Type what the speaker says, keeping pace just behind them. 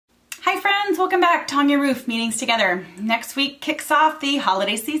Hi friends, welcome back. Tanya Roof, Meetings Together. Next week kicks off the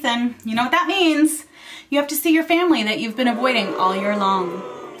holiday season. You know what that means? You have to see your family that you've been avoiding all year long.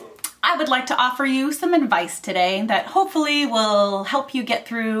 I would like to offer you some advice today that hopefully will help you get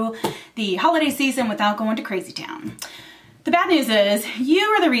through the holiday season without going to crazy town. The bad news is you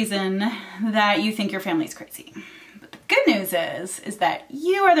are the reason that you think your family's crazy. But the good news is that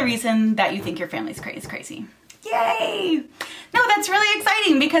you are the reason that you think your family's crazy. Yay! No, that's really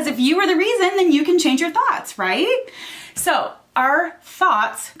exciting because if you are the reason, then you can change your thoughts, right? So our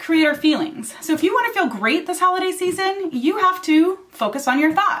thoughts create our feelings. So if you want to feel great this holiday season, you have to focus on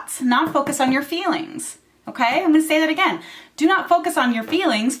your thoughts, not focus on your feelings. Okay, I'm going to say that again. Do not focus on your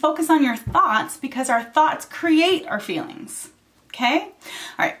feelings, focus on your thoughts because our thoughts create our feelings. Okay?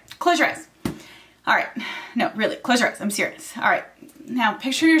 All right, close your eyes. All right, no, really, close your eyes. I'm serious. All right, now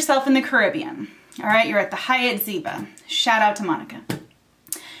picture yourself in the Caribbean. All right, you're at the Hyatt Ziva. Shout out to Monica.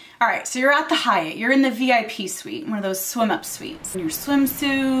 All right, so you're at the Hyatt. You're in the VIP suite, one of those swim-up suites. In your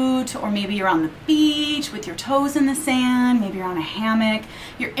swimsuit, or maybe you're on the beach with your toes in the sand. Maybe you're on a hammock.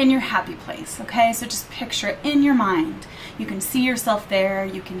 You're in your happy place, okay? So just picture it in your mind. You can see yourself there.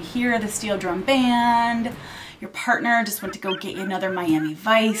 You can hear the steel drum band. Your partner just went to go get you another Miami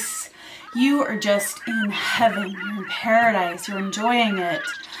Vice. You are just in heaven. You're in paradise. You're enjoying it.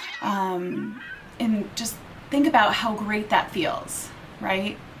 And just think about how great that feels,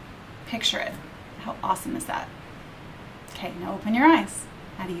 right? Picture it. How awesome is that? Okay, now open your eyes.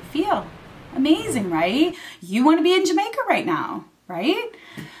 How do you feel? Amazing, right? You want to be in Jamaica right now, right?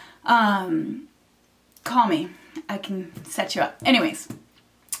 Call me. I can set you up. Anyways,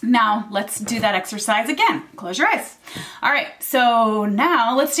 now let's do that exercise again. Close your eyes. All right, so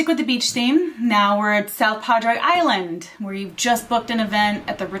now let's stick with the beach theme. Now we're at South Padre Island, where you've just booked an event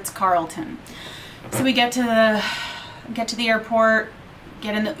at the Ritz-Carlton. So we get to the airport,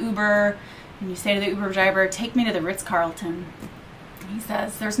 get in the Uber, and you say to the Uber driver, take me to the Ritz-Carlton. He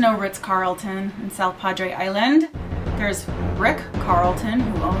says, there's no Ritz-Carlton in South Padre Island. There's Rick Carlton,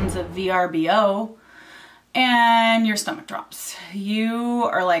 who owns a VRBO, and your stomach drops. You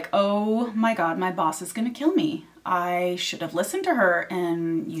are like, oh my God, my boss is gonna kill me. I should have listened to her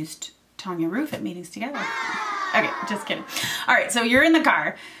and used Tanya Roof at Meetings Together. Okay, just kidding. All right, so you're in the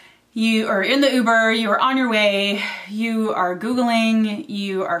car. You are in the Uber, you are on your way, you are Googling,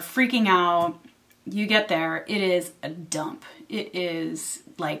 you are freaking out. You get there, it is a dump. It is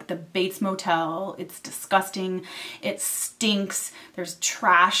like the Bates Motel. It's disgusting. It stinks. There's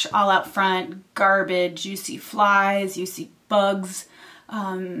trash all out front, garbage. You see flies, you see bugs.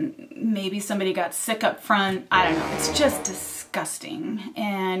 Maybe somebody got sick up front. I don't know. It's just disgusting.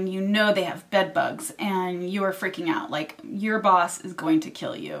 And you know they have bed bugs and you are freaking out. Like your boss is going to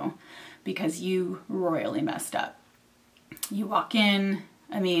kill you because you royally messed up. You walk in.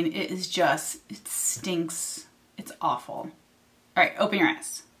 I mean, it stinks. It's awful. All right, open your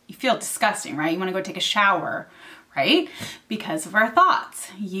eyes. You feel disgusting, right? You want to go take a shower, right? Because of our thoughts.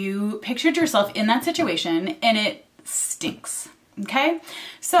 You pictured yourself in that situation and it stinks. Okay,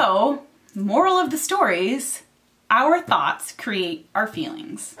 so moral of the stories, our thoughts create our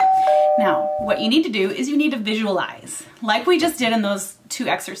feelings. Now, what you need to do is you need to visualize, like we just did in those two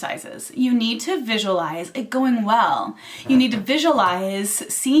exercises. You need to visualize it going well. You need to visualize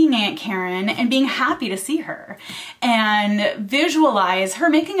seeing Aunt Karen and being happy to see her, and visualize her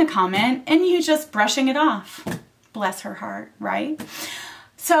making a comment and you just brushing it off. Bless her heart, right?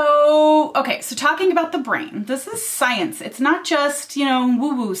 So, okay, so talking about the brain, this is science. It's not just, you know,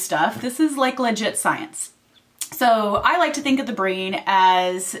 woo-woo stuff. This is like legit science. So I like to think of the brain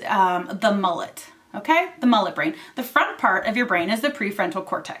as the mullet, okay? The mullet brain. The front part of your brain is the prefrontal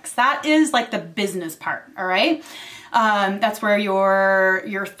cortex. That is like the business part, all right? That's where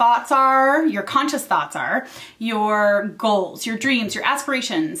your thoughts are, your conscious thoughts are, your goals, your dreams, your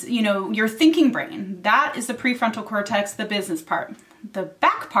aspirations, you know, your thinking brain. That is the prefrontal cortex, the business part. The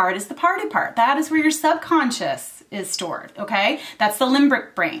back part is the party part. That is where your subconscious is stored, okay? That's the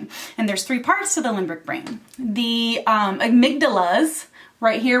limbic brain. And there's three parts to the limbic brain. The amygdalas,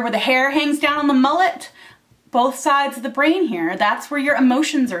 right here where the hair hangs down on the mullet, both sides of the brain here, that's where your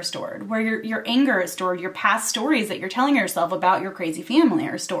emotions are stored, where your anger is stored, your past stories that you're telling yourself about your crazy family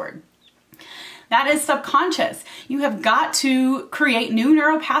are stored. That is subconscious. You have got to create new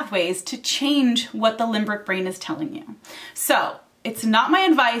neural pathways to change what the limbic brain is telling you. So, it's not my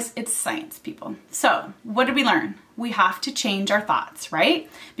advice, it's science, people. So, what did we learn? We have to change our thoughts, right?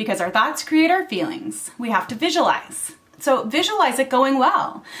 Because our thoughts create our feelings. We have to visualize. So visualize it going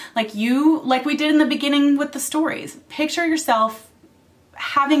well. Like we did in the beginning with the stories. Picture yourself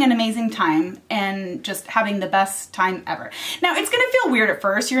having an amazing time and just having the best time ever. Now, it's gonna feel weird at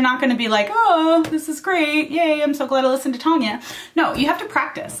first. You're not gonna be like, oh, this is great. Yay, I'm so glad I listened to Tanya. No, you have to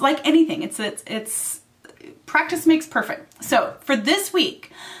practice. Like anything, it's practice makes perfect. So for this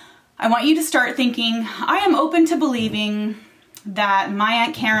week, I want you to start thinking, I am open to believing that my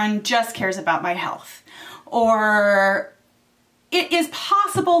Aunt Karen just cares about my health. Or it is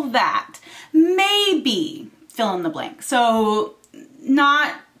possible that maybe fill in the blank. So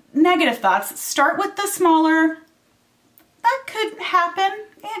not negative thoughts. Start with the smaller, that could happen.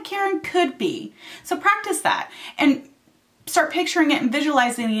 Aunt Karen could be. So practice that and start picturing it and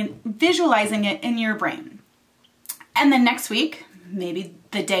visualizing it in your brain. And then next week, maybe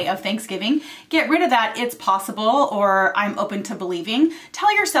the day of Thanksgiving, get rid of that it's possible or I'm open to believing.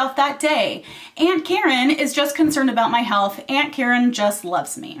 Tell yourself that day, Aunt Karen is just concerned about my health. Aunt Karen just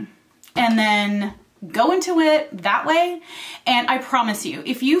loves me. And then go into it that way. And I promise you,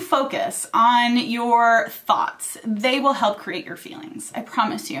 if you focus on your thoughts, they will help create your feelings. I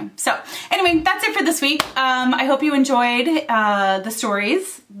promise you. So anyway, that's it for this week. I hope you enjoyed the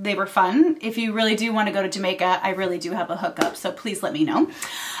stories. They were fun. If you really do want to go to Jamaica, I really do have a hookup, so please let me know.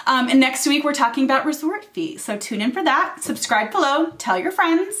 And next week we're talking about resort fees. So tune in for that. Subscribe below. Tell your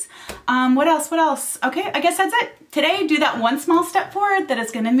friends. What else? Okay, I guess that's it. Today, do that one small step forward that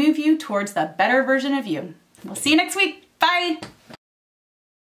is going to move you towards the better version of you. We'll see you next week. Bye.